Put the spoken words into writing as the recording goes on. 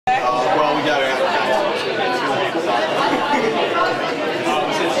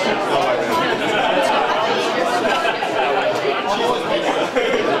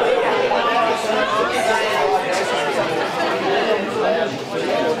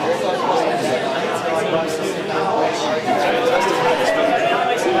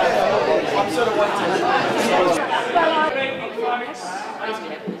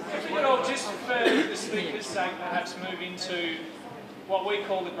to move into what we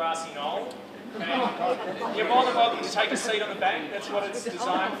call the grassy knoll. And you're more than welcome to take a seat on the bank. That's what it's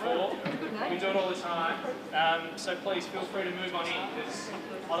designed for. We do it all the time. So please feel free to move on in, because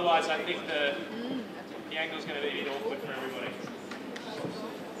otherwise I think the angle's going to be a bit awkward for everybody.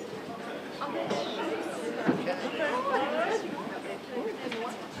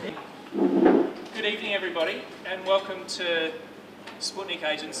 Good evening, everybody, and welcome to Sputnik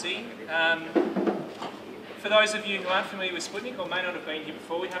Agency. For those of you who aren't familiar with Sputnik or may not have been here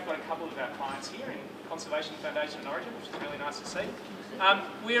before, we have got a couple of our clients here in Conservation Foundation and Origin, which is really nice to see.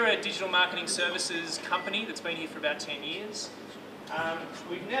 We're a digital marketing services company that's been here for about 10 years.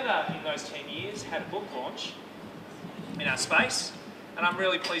 We've never, in those 10 years, had a book launch in our space, and I'm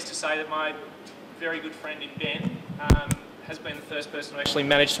really pleased to say that my very good friend in Ben has been the first person who actually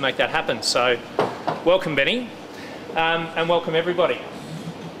managed to make that happen. So, welcome, Benny, and welcome everybody.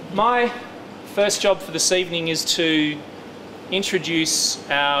 My first job for this evening is to introduce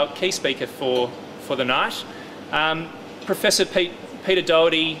our key speaker for the night, Professor Peter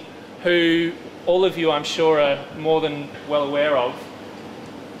Doherty, who all of you I'm sure are more than well aware of,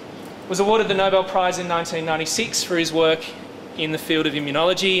 was awarded the Nobel Prize in 1996 for his work in the field of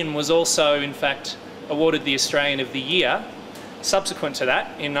immunology, and was also in fact awarded the Australian of the Year subsequent to that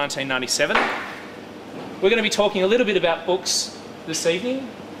in 1997. We're going to be talking a little bit about books this evening,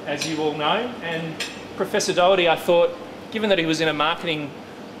 as you all know, and Professor Doherty, I thought, given that he was in a marketing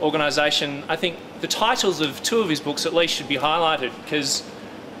organisation, I think the titles of two of his books at least should be highlighted, because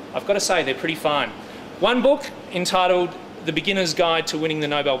I've got to say they're pretty fine. One book entitled The Beginner's Guide to Winning the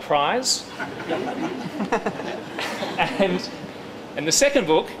Nobel Prize, and the second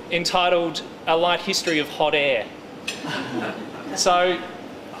book entitled A Light History of Hot Air. So,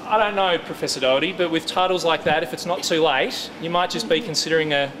 I don't know, Professor Doherty, but with titles like that, if it's not too late, you might just be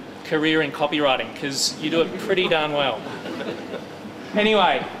considering a career in copywriting, because you do it pretty darn well.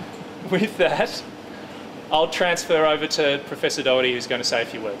 Anyway, with that, I'll transfer over to Professor Doherty, who's going to say a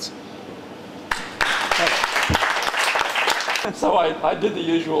few words. So I did the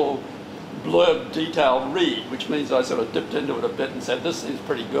usual blurb detail read, which means I sort of dipped into it a bit and said, this seems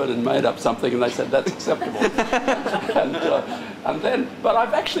pretty good, and made up something, and they said, that's acceptable. and then, but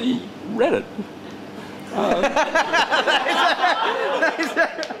I've actually read it.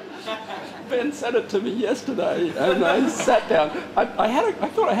 Ben sent it to me yesterday, and I sat down. I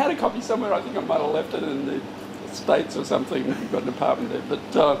thought I had a copy somewhere. I think I might have left it in the States or something. We've got an apartment there.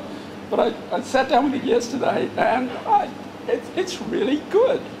 But I sat down with it yesterday, and it's really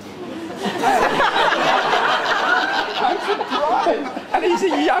good. I'm surprised. And he's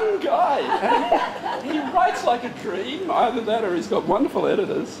a young guy. And he writes like a dream. Either that or he's got wonderful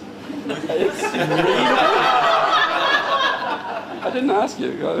editors. It's readable. I didn't ask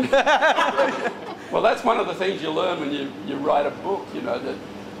you. Well, that's one of the things you learn when you write a book. You know,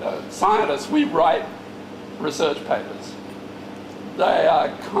 that scientists, we write research papers. They are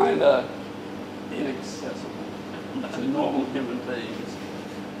kind of inaccessible to normal human beings.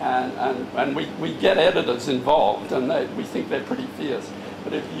 And we get editors involved, and we think they're pretty fierce.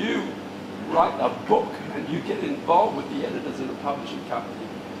 But if you write a book and you get involved with the editors in a publishing company,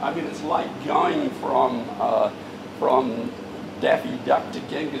 I mean, it's like going from Daffy Duck to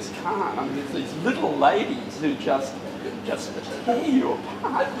Genghis Khan. I mean, there's these little ladies who just tear you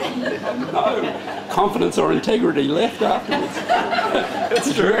apart. And no confidence or integrity left afterwards.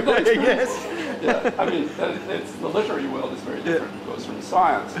 It's true, yes. Yeah, I mean, the literary world is very different, of course, from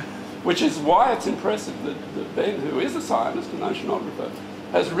science, which is why it's impressive that Ben, who is a scientist, an oceanographer,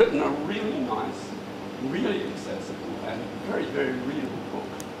 has written a really nice, really accessible, and very, very readable book.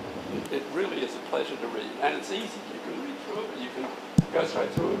 It really is a pleasure to read, and it's easy. You can read through it, or you can go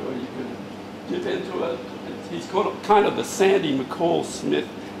straight through it, or you can dip into it. He's called it kind of the Sandy McCall Smith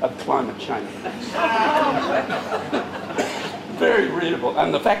of climate change. Very readable,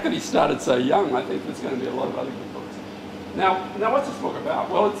 and the fact that he started so young, I think there's going to be a lot of other good books. Now what's this book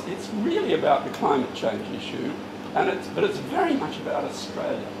about? Well, it's really about the climate change issue, but it's very much about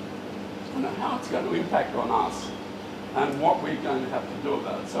Australia, and how it's going to impact on us, and what we're going to have to do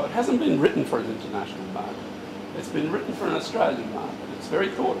about it. So it hasn't been written for an international market. It's been written for an Australian market. It's very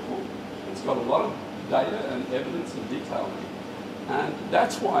thoughtful. It's got a lot of data and evidence and detail in it. And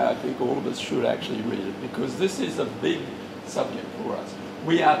that's why I think all of us should actually read it, because this is a big subject for us.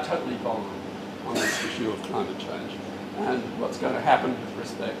 We are totally vulnerable on this issue of climate change and what's going to happen with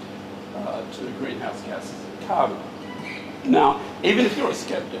respect to greenhouse gases and carbon. Now, even if you're a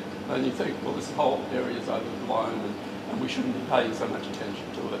skeptic and you think, well, this whole area is overblown and we shouldn't be paying so much attention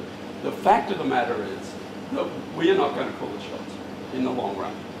to it, the fact of the matter is that we are not going to call the shots in the long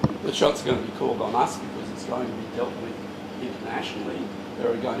run. The shots are going to be called on us because it's going to be dealt with internationally.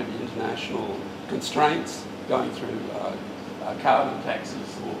 There are going to be international constraints going through carbon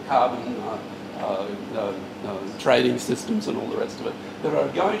taxes or carbon trading systems and all the rest of it that are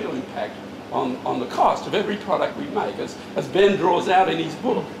going to impact on the cost of every product we make. As Ben draws out in his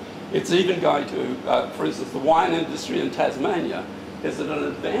book, it's even going to, for instance, the wine industry in Tasmania is at an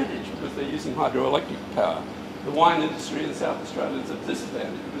advantage because they're using hydroelectric power. The wine industry in South Australia is at a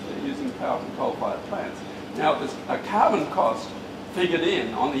disadvantage because they're using power from coal-fired plants. Now, there's a carbon cost figured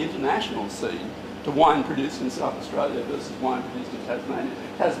in on the international scene to wine produced in South Australia versus wine produced in Tasmania.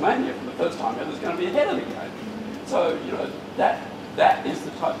 Tasmania, for the first time ever, is going to be ahead of the game. So, you know, that is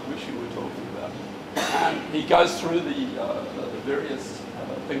the type of issue we're talking about. And he goes through the various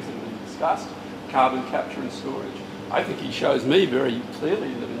things that we've discussed, carbon capture and storage. I think he shows me very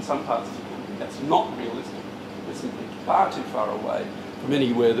clearly that in some parts of the country that's not realistic. We're simply far too far away from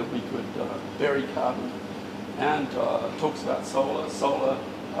anywhere that we could bury carbon. And talks about solar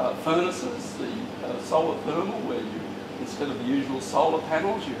furnaces, the solar thermal, where you, instead of the usual solar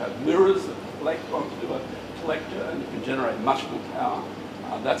panels, you have mirrors that reflect onto a collector and you can generate much more power.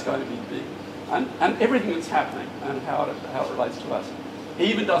 That's going to be big. And everything that's happening and how it relates to us. He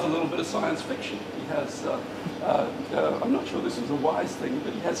even does a little bit of science fiction. He has, I'm not sure this was a wise thing,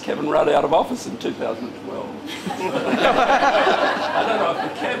 but he has Kevin Rudd out of office in 2012. I don't know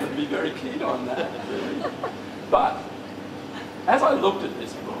if the Kev would be very keen on that, really. But as I looked at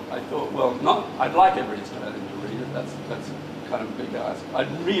this book, I thought, well, I'd like every Australian to read it. That's kind of a big ask.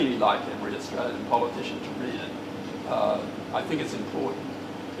 I'd really like every Australian politician to read it. I think it's important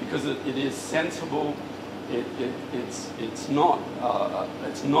because it is sensible. It's not a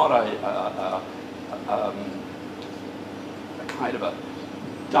kind of a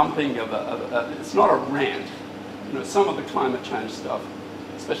dumping of it's not a rant. You know, some of the climate change stuff,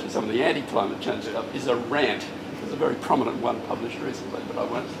 especially some of the anti-climate change stuff, is a rant. There's a very prominent one published recently, but I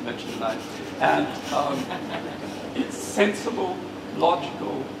won't mention the name. And it's sensible,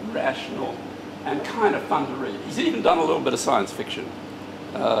 logical, rational, and kind of fun to read. He's even done a little bit of science fiction.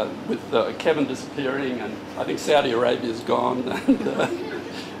 With Kevin disappearing, and I think Saudi Arabia's gone,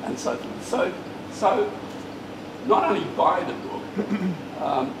 and so forth. So not only buy the book,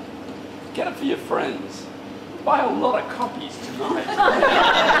 get it for your friends. Buy a lot of copies tonight.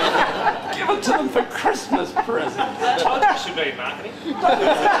 Give it to them for Christmas presents. Told you should be marketing.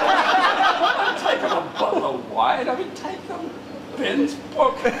 Don't take them a bottle of wine. I mean, take them Ben's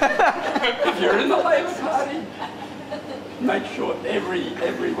book. If you're in the Labor Party, make sure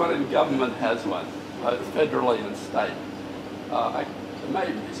everyone in government has one, both federally and state. There may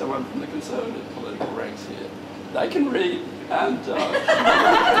be someone from the Conservative political ranks here. They can read and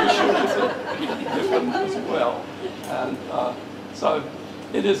give them as well. And so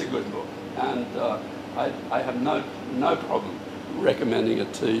it is a good book, and I have no problem recommending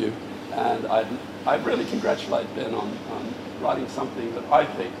it to you. And I really congratulate Ben on writing something that I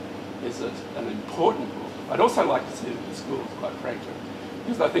think is an important book. I'd also like to see it in the schools, quite frankly,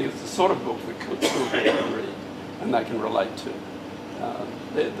 because I think it's the sort of book that schools can read and they can relate to.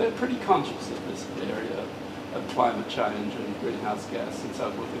 They're pretty conscious of this area of climate change and greenhouse gas and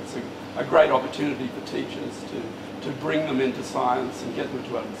so forth. It's a great opportunity for teachers to bring them into science and get them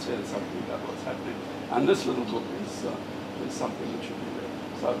to understand something about what's happening. And this little book is something that should be read.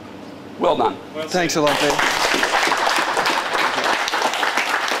 So, well done. Well, thanks a lot, Ben.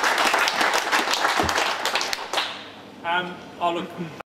 Look.